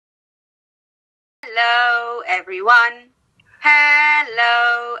Hello, everyone.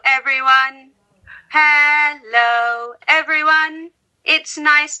 Hello, everyone. Hello, everyone. It's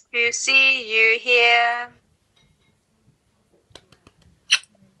nice to see you here.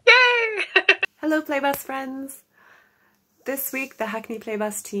 Yay! Hello Playbus friends! This week the Hackney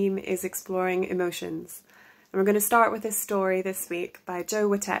Playbus team is exploring emotions. And we're going to start with a story this week by Joe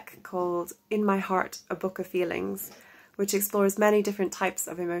Wittek called In My Heart, A Book of Feelings, which explores many different types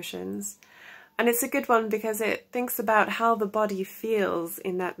of emotions. And it's a good one because it thinks about how the body feels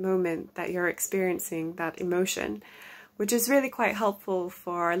in that moment that you're experiencing that emotion, which is really quite helpful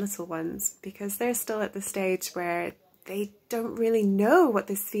for our little ones because they're still at the stage where they don't really know what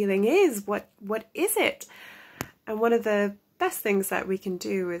this feeling is. What is it? And one of the best things that we can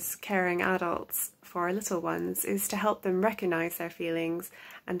do as caring adults for our little ones is to help them recognize their feelings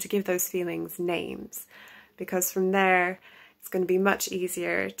and to give those feelings names, because from there it's going to be much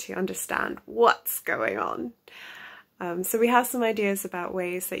easier to understand what's going on. So we have some ideas about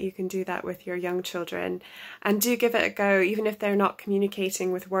ways that you can do that with your young children, and do give it a go even if they're not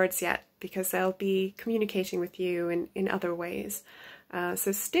communicating with words yet, because they'll be communicating with you in other ways.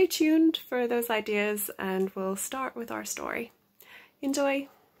 So stay tuned for those ideas and we'll start with our story. Enjoy!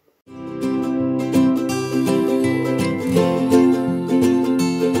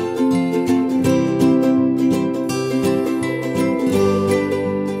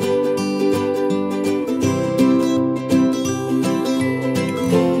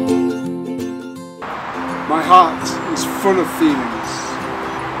 My heart is full of feelings,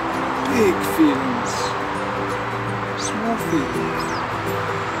 big feelings, small feelings,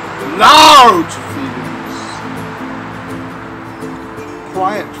 loud feelings,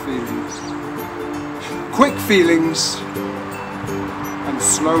 quiet feelings, quick feelings, and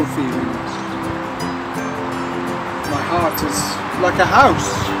slow feelings. My heart is like a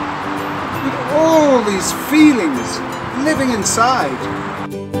house with all these feelings living inside.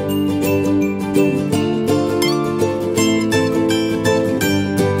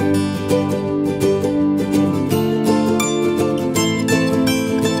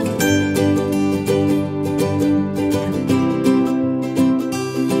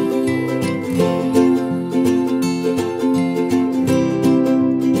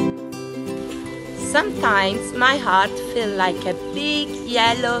 Sometimes my heart feels like a big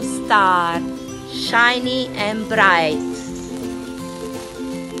yellow star, shiny and bright.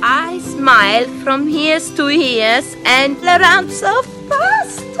 I smile from ears to ears and around so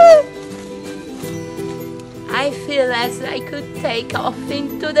fast. I feel as I could take off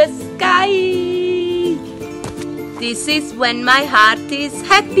into the sky. This is when my heart is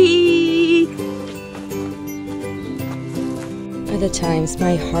happy. Other times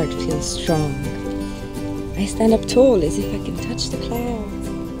my heart feels strong. I stand up tall as if I can touch the clouds.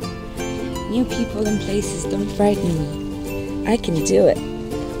 New people and places don't frighten me. I can do it.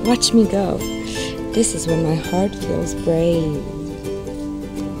 Watch me go. This is when my heart feels brave.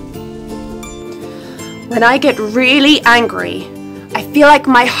 When I get really angry, I feel like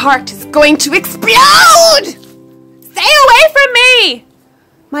my heart is going to explode! Stay away from me!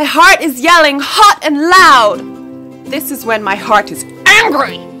 My heart is yelling hot and loud. This is when my heart is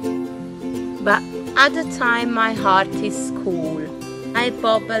angry. But at the time my heart is cool. I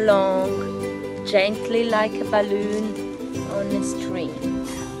bob along gently like a balloon on a string.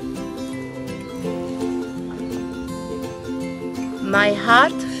 My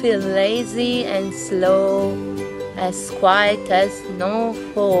heart feels lazy and slow, as quiet as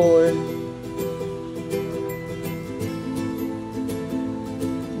snowfall.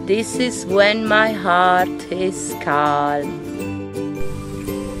 This is when my heart is calm.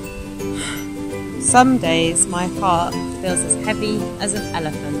 Some days my heart feels as heavy as an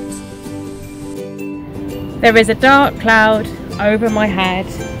elephant. There is a dark cloud over my head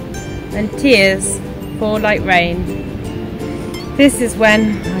and tears fall like rain. This is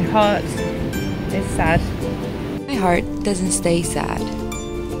when my heart is sad. My heart doesn't stay sad.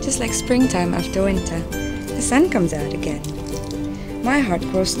 Just like springtime after winter, the sun comes out again. My heart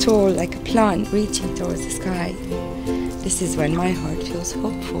grows tall like a plant reaching towards the sky. This is when my heart feels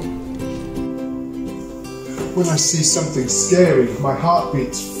hopeful. When I see something scary, my heart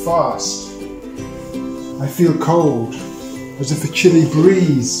beats fast. I feel cold, as if a chilly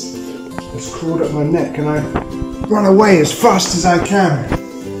breeze has crawled up my neck, and I run away as fast as I can.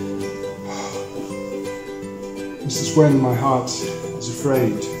 This is when my heart is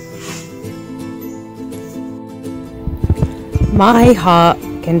afraid. My heart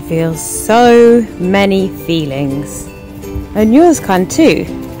can feel so many feelings, and yours can too.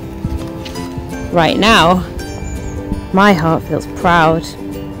 Right now, my heart feels proud,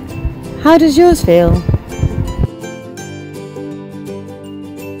 How does yours feel?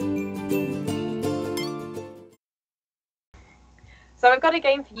 So I've got a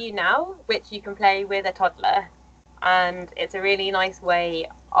game for you now, which you can play with a toddler, and it's a really nice way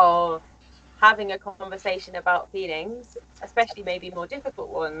of having a conversation about feelings, especially maybe more difficult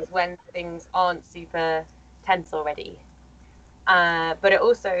ones when things aren't super tense already. But it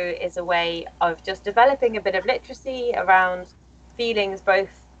also is a way of just developing a bit of literacy around feelings,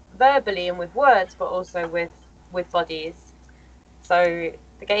 both verbally and with words, but also with bodies. So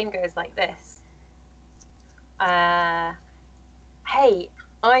the game goes like this. Hey,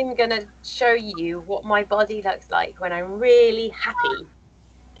 I'm gonna show you what my body looks like when I'm really happy.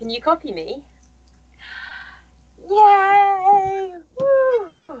 Can you copy me? Yay!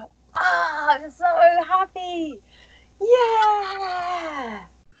 Woo! Ah, I'm so happy! Yeah!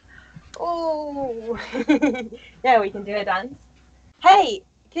 Oh! Yeah, we can do a dance. Hey,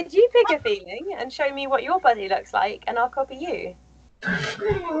 could you pick a feeling and show me what your body looks like, and I'll copy you?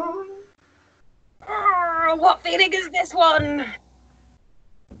 What feeling is this one?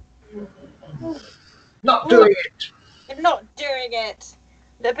 Not doing it. You're not doing it.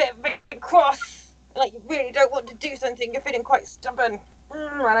 A bit cross. Like you really don't want to do something. You're feeling quite stubborn.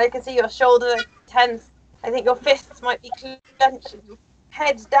 And I can see your shoulders are tense. I think your fists might be clenched. Your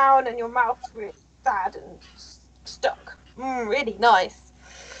head's down and your mouth's really sad and stuck. Really nice.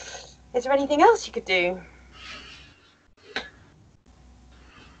 Is there anything else you could do?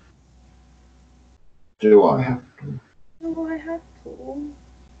 Do I have to? Oh, I have to.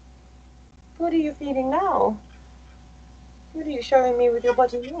 What are you feeling now? What are you showing me with your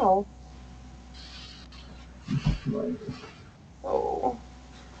body now? Oh,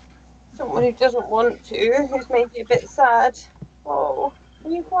 someone who doesn't want to, who's maybe a bit sad. Oh, are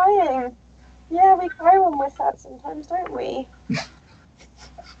you crying? Yeah, we cry when we're sad sometimes, don't we?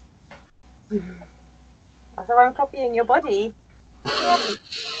 So I'm copying your body. Yeah.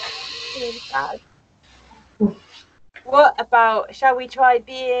 Really sad. What about, shall we try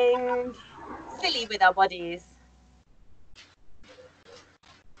being silly with our bodies?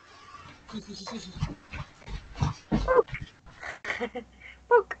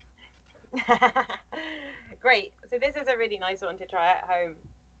 Great. So this is a really nice one to try at home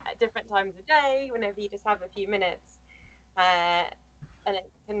at different times of day, whenever you just have a few minutes. And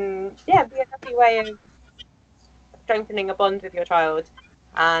it can, be a happy way of strengthening a bond with your child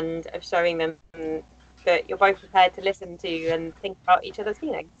and of showing them that you're both prepared to listen to and think about each other's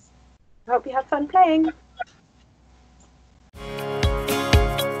feelings. I hope you have fun playing.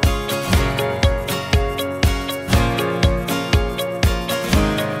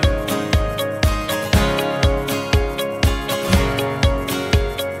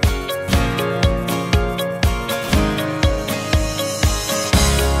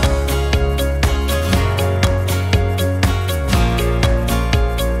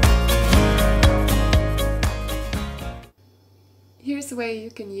 Here's a way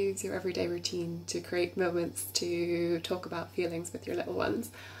you can use your everyday routine to create moments to talk about feelings with your little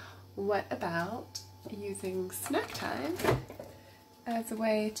ones. What about using snack time as a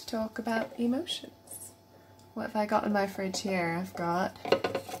way to talk about emotions? What have I got in my fridge here? I've got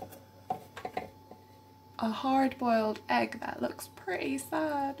a hard-boiled egg that looks pretty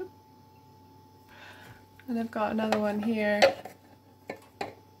sad. And I've got another one here.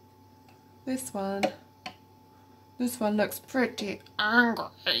 This one looks pretty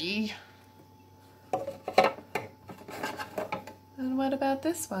angry. And what about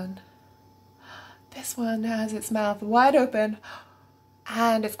this one? This one has its mouth wide open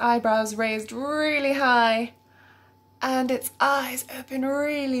and its eyebrows raised really high and its eyes open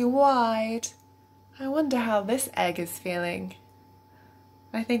really wide. I wonder how this egg is feeling.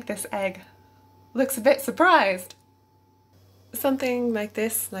 I think this egg looks a bit surprised. Something like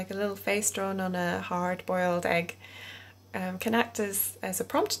this, like a little face drawn on a hard-boiled egg, can act as a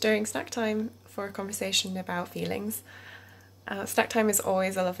prompt during snack time for a conversation about feelings. Snack time is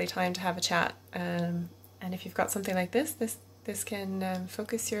always a lovely time to have a chat, and if you've got something like this can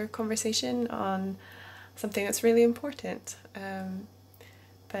focus your conversation on something that's really important.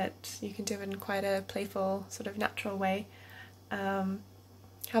 But you can do it in quite a playful, sort of natural way. Have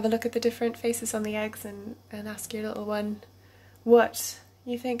a look at the different faces on the eggs and ask your little one what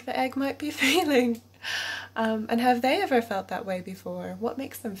you think the egg might be feeling. And have they ever felt that way before? What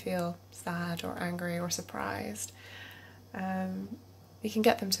makes them feel sad or angry or surprised? You can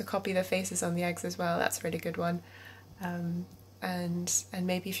get them to copy the faces on the eggs as well. That's a really good one. and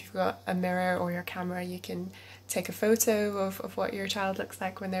maybe if you've got a mirror or your camera, you can take a photo of what your child looks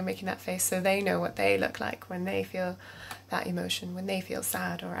like when they're making that face, so they know what they look like when they feel that emotion, when they feel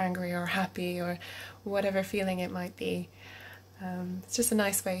sad or angry or happy or whatever feeling it might be. It's just a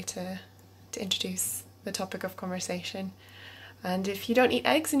nice way to introduce the topic of conversation. And if you don't eat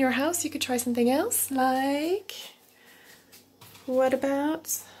eggs in your house, you could try something else, like, what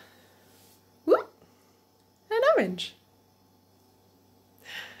about an orange?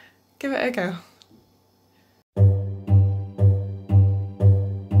 Give it a go.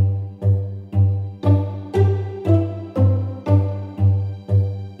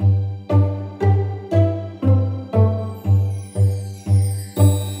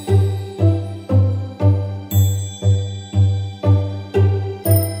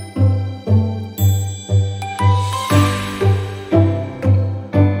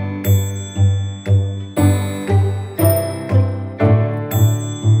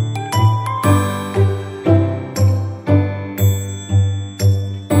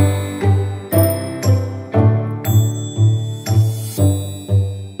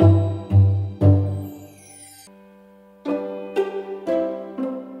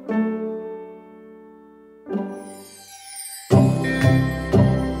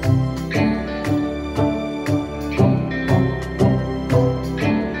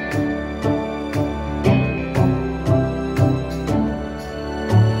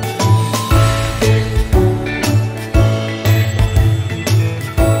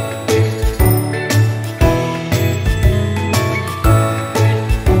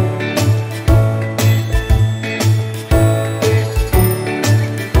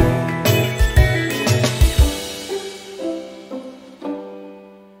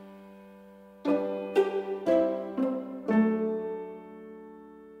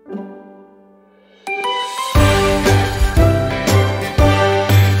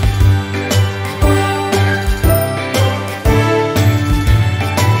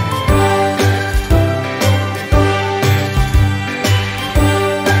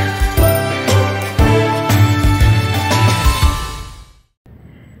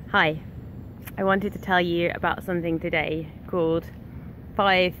 Hi, I wanted to tell you about something today called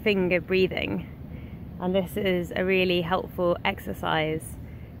 5-finger breathing, and this is a really helpful exercise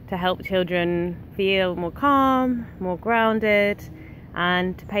to help children feel more calm, more grounded,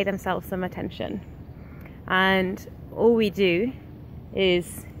 and to pay themselves some attention. And all we do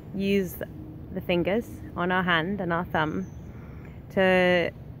is use the fingers on our hand and our thumb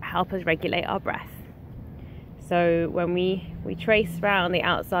to help us regulate our breath. So when we trace around the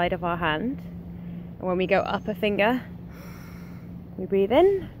outside of our hand, and when we go up a finger, we breathe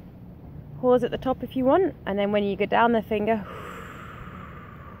in, pause at the top if you want, and then when you go down the finger,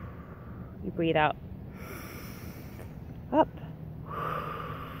 you breathe out. Up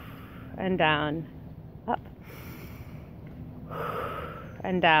and down, up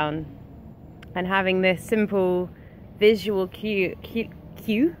and down. And having this simple visual cue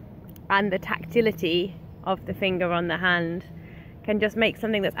and the tactility of the finger on the hand can just make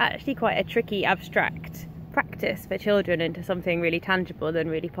something that's actually quite a tricky, abstract practice for children into something really tangible and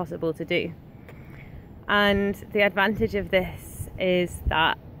really possible to do. And the advantage of this is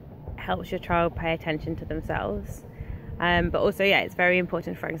that it helps your child pay attention to themselves, but also, yeah, it's very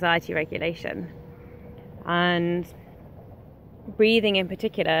important for anxiety regulation. And breathing in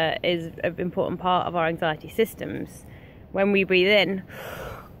particular is an important part of our anxiety systems. When we breathe in,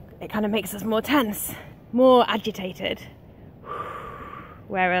 it kind of makes us more tense, more agitated,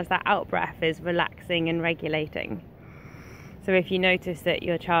 whereas that out breath is relaxing and regulating. So if you notice that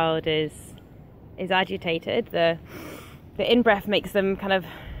your child is agitated, the in breath makes them kind of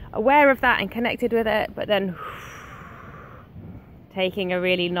aware of that and connected with it, but then taking a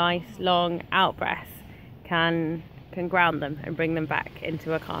really nice long out breath can ground them and bring them back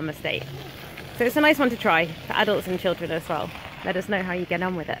into a calmer state. So it's a nice one to try for adults and children as well. Let us know how you get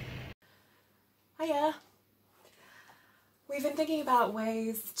on with it. Hiya! We've been thinking about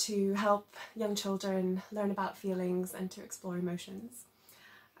ways to help young children learn about feelings and to explore emotions.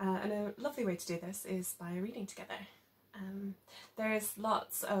 And a lovely way to do this is by reading together. There's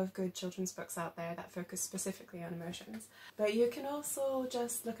lots of good children's books out there that focus specifically on emotions, but you can also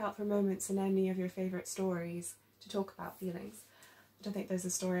just look out for moments in any of your favourite stories to talk about feelings. I don't think there's a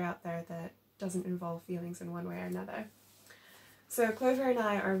story out there that doesn't involve feelings in one way or another. So Clover and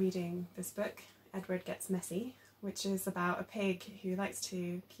I are reading this book, Edward Gets Messy, which is about a pig who likes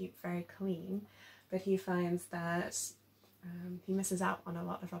to keep very clean, but he finds that he misses out on a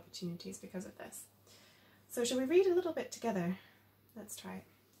lot of opportunities because of this. So shall we read a little bit together? Let's try it.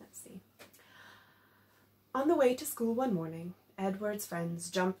 Let's see. On the way to school one morning, Edward's friends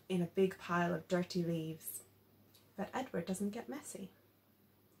jump in a big pile of dirty leaves. But Edward doesn't get messy.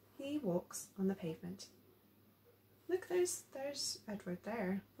 He walks on the pavement. Look, there's Edward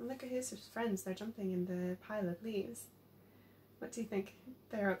there. And look at his friends, they're jumping in the pile of leaves. What do you think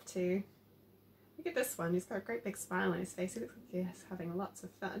they're up to? Look at this one, he's got a great big smile on his face. He looks like he's having lots of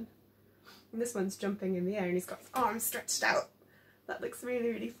fun. And this one's jumping in the air and he's got his arms stretched out. That looks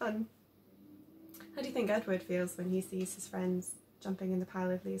really, really fun. How do you think Edward feels when he sees his friends jumping in the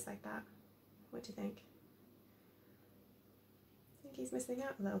pile of leaves like that? What do you think? I think he's missing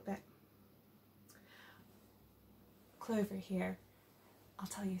out a little bit. Clover here. I'll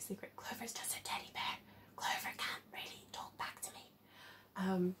tell you a secret. Clover's just a teddy bear. Clover can't really talk back to me.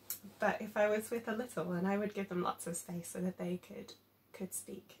 But if I was with a little one, I would give them lots of space so that they could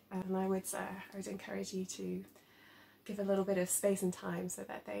speak. And I would encourage you to give a little bit of space and time so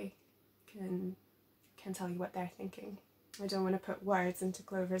that they can tell you what they're thinking. I don't want to put words into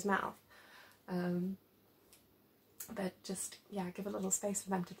Clover's mouth, but just, yeah, give a little space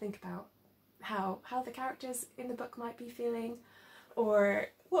for them to think about how the characters in the book might be feeling, or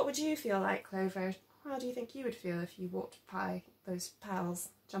what would you feel like, Clover? How do you think you would feel if you walked by those pals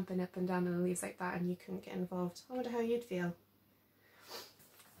jumping up and down in the leaves like that and you couldn't get involved? I wonder how you'd feel.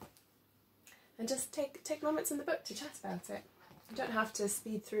 And just take moments in the book to chat about it. You don't have to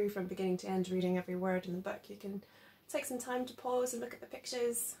speed through from beginning to end reading every word in the book. You can take some time to pause and look at the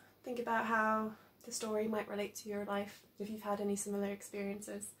pictures, think about how the story might relate to your life, if you've had any similar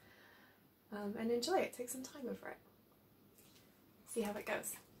experiences, and enjoy it. Take some time over it. See how it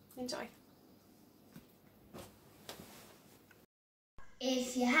goes. Enjoy.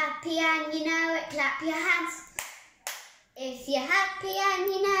 If you're happy and you know it, clap your hands. If you're happy and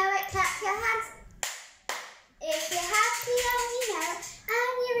you know it, clap your hands. If you're happy and you know it,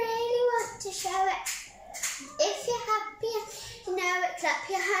 and you really want to show it. If you're happy and you know it, clap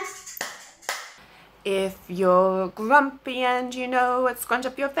your hands. If you're grumpy and you know it, scrunch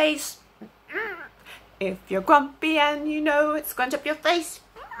up your face. If you're grumpy and you know it, scrunch up your face.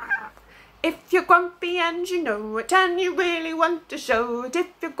 If you're grumpy and you know it, and you really want to show it.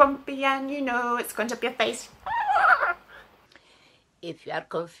 If you're grumpy and you know it, scrunch up your face. If you are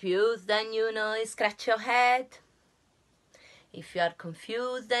confused and you know it, scratch your head. If you are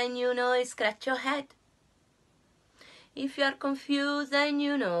confused and you know it, scratch your head. If you are confused and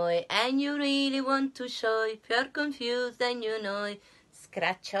you know it, and you really want to show it. If you are confused and you know it,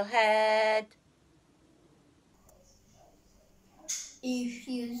 scratch your head. If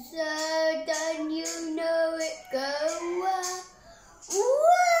you're sad and you know it, go wah.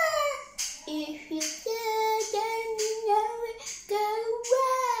 If you're sad and you know it, go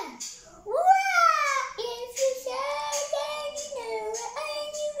wah. If you're sad and you know it,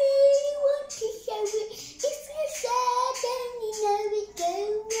 and you really want to show it. If you're sad and you know it, go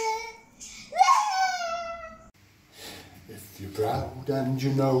wah. If you're proud and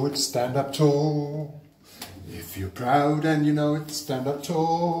you know it, stand up tall. If you're proud and you know it, stand up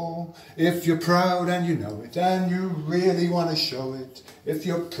tall. If you're proud and you know it, and you really want to show it. If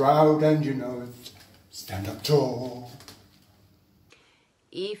you're proud and you know it, stand up tall.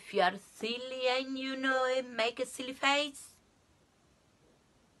 If you are silly and you know it, make a silly face.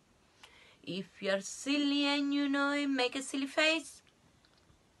 If you are silly and you know it, make a silly face.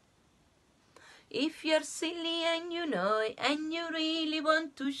 If you're silly and you know it, and you really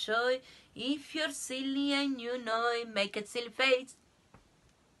want to show it. If you're silly and you know it, make a silly face.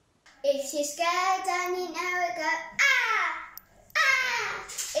 If you're scared and you know it, go ah, ah.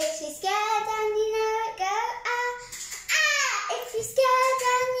 If you're scared and you know it, go ah, ah. If you're scared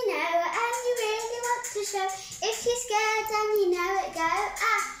and you know it, and you really want to show. If you're scared and you know it, go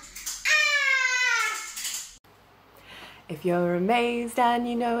ah, ah. If you're amazed and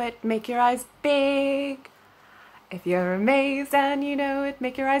you know it, make your eyes big. If you're amazed and you know it,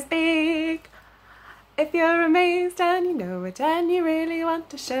 make your eyes big. If you're amazed and you know it, and you really want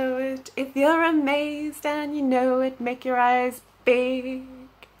to show it. If you're amazed and you know it, make your eyes big.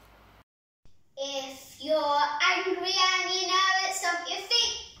 If you're angry and you know it, stomp your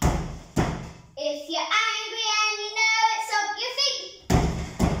feet. If you're angry and you know it, stomp your feet.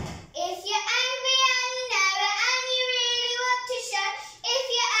 If you're angry and you know it, and you really want to show. If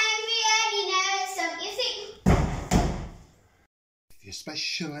you're angry and you know it, stomp your feet. If you're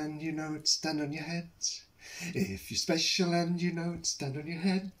special and you know it, stand on your head. If you're special and you know it, stand on your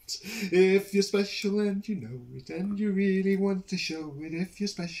head. If you're special and you know it, and you really want to show it. If you're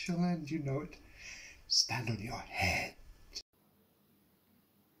special and you know it, stand on your head.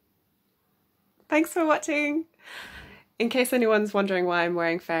 Thanks for watching. In case anyone's wondering why I'm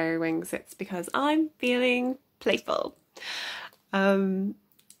wearing fairy wings, it's because I'm feeling playful. I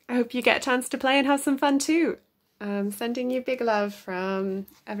hope you get a chance to play and have some fun too. Sending you big love from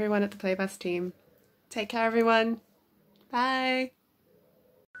everyone at the Playbus team. Take care, everyone. Bye.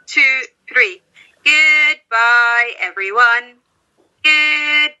 2, 3. Goodbye, everyone.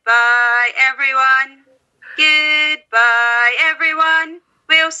 Goodbye, everyone. Goodbye, everyone.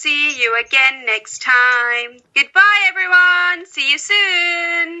 We'll see you again next time. Goodbye, everyone. See you soon.